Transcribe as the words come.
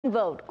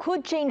Vote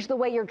could change the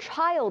way your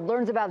child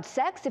learns about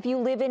sex if you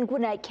live in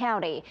Gwinnett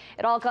County.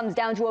 It all comes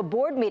down to a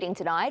board meeting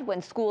tonight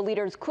when school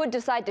leaders could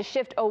decide to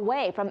shift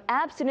away from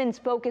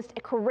abstinence-focused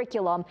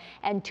curriculum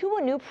and to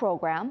a new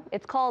program.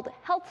 It's called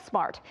Health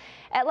Smart.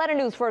 Atlanta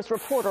News First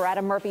reporter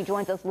Adam Murphy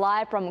joins us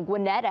live from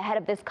Gwinnett ahead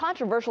of this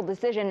controversial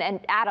decision. And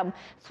Adam,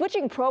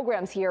 switching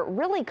programs here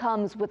really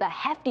comes with a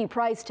hefty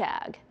price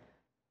tag.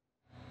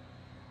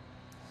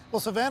 Well,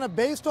 Savannah,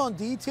 based on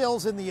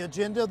details in the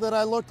agenda that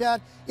I looked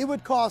at, it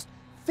would cost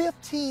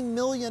 $15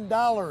 million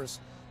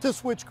to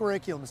switch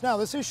curriculums. Now,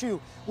 this issue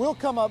will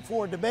come up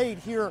for debate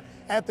here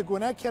at the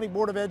Gwinnett County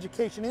Board of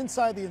Education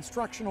inside the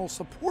Instructional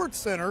Support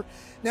Center.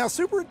 Now,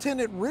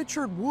 Superintendent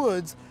Richard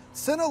Woods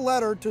sent a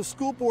letter to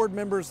school board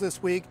members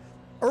this week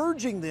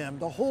urging them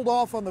to hold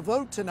off on the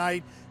vote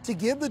tonight to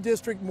give the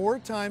district more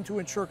time to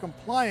ensure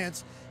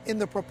compliance in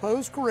the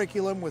proposed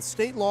curriculum with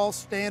state law,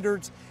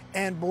 standards,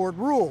 and board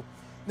rule.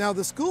 Now,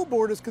 the school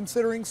board is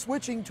considering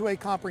switching to a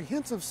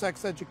comprehensive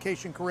sex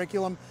education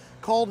curriculum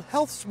called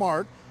Health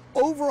Smart,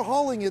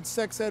 overhauling its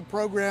sex ed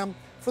program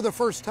for the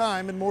first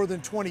time in more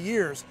than 20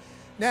 years.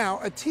 Now,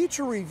 a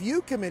teacher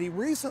review committee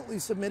recently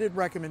submitted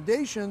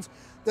recommendations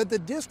that the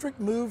district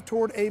move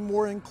toward a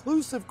more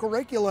inclusive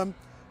curriculum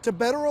to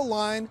better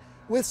align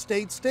with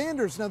state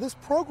standards. Now, this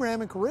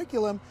program and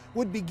curriculum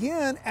would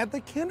begin at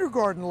the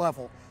kindergarten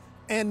level,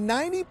 and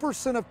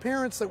 90% of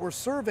parents that were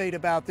surveyed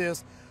about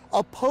this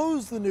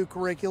oppose the new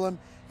curriculum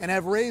and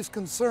have raised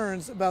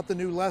concerns about the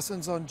new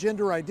lessons on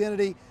gender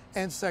identity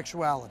and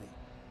sexuality.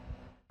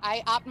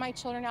 I opt my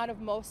children out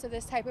of most of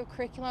this type of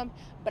curriculum,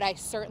 but I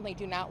certainly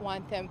do not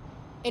want them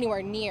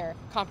anywhere near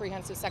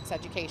comprehensive sex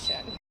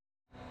education.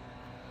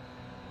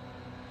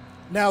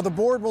 Now, the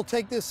board will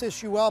take this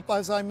issue up,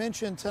 as I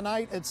mentioned,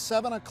 tonight at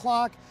 7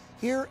 o'clock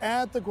here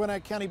at the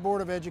Gwinnett County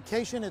Board of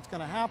Education. It's going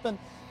to happen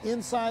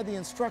inside the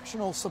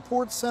Instructional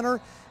Support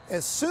Center.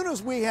 As soon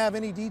as we have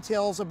any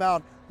details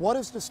about what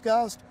is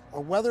discussed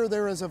or whether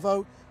there is a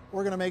vote,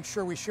 we're going to make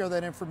sure we share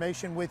that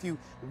information with you.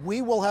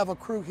 We will have a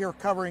crew here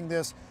covering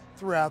this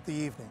throughout the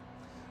evening.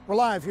 We're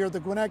live here at the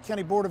Gwinnett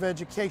County Board of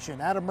Education.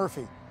 Adam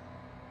Murphy,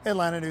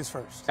 Atlanta News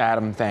First.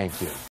 Adam, thank you.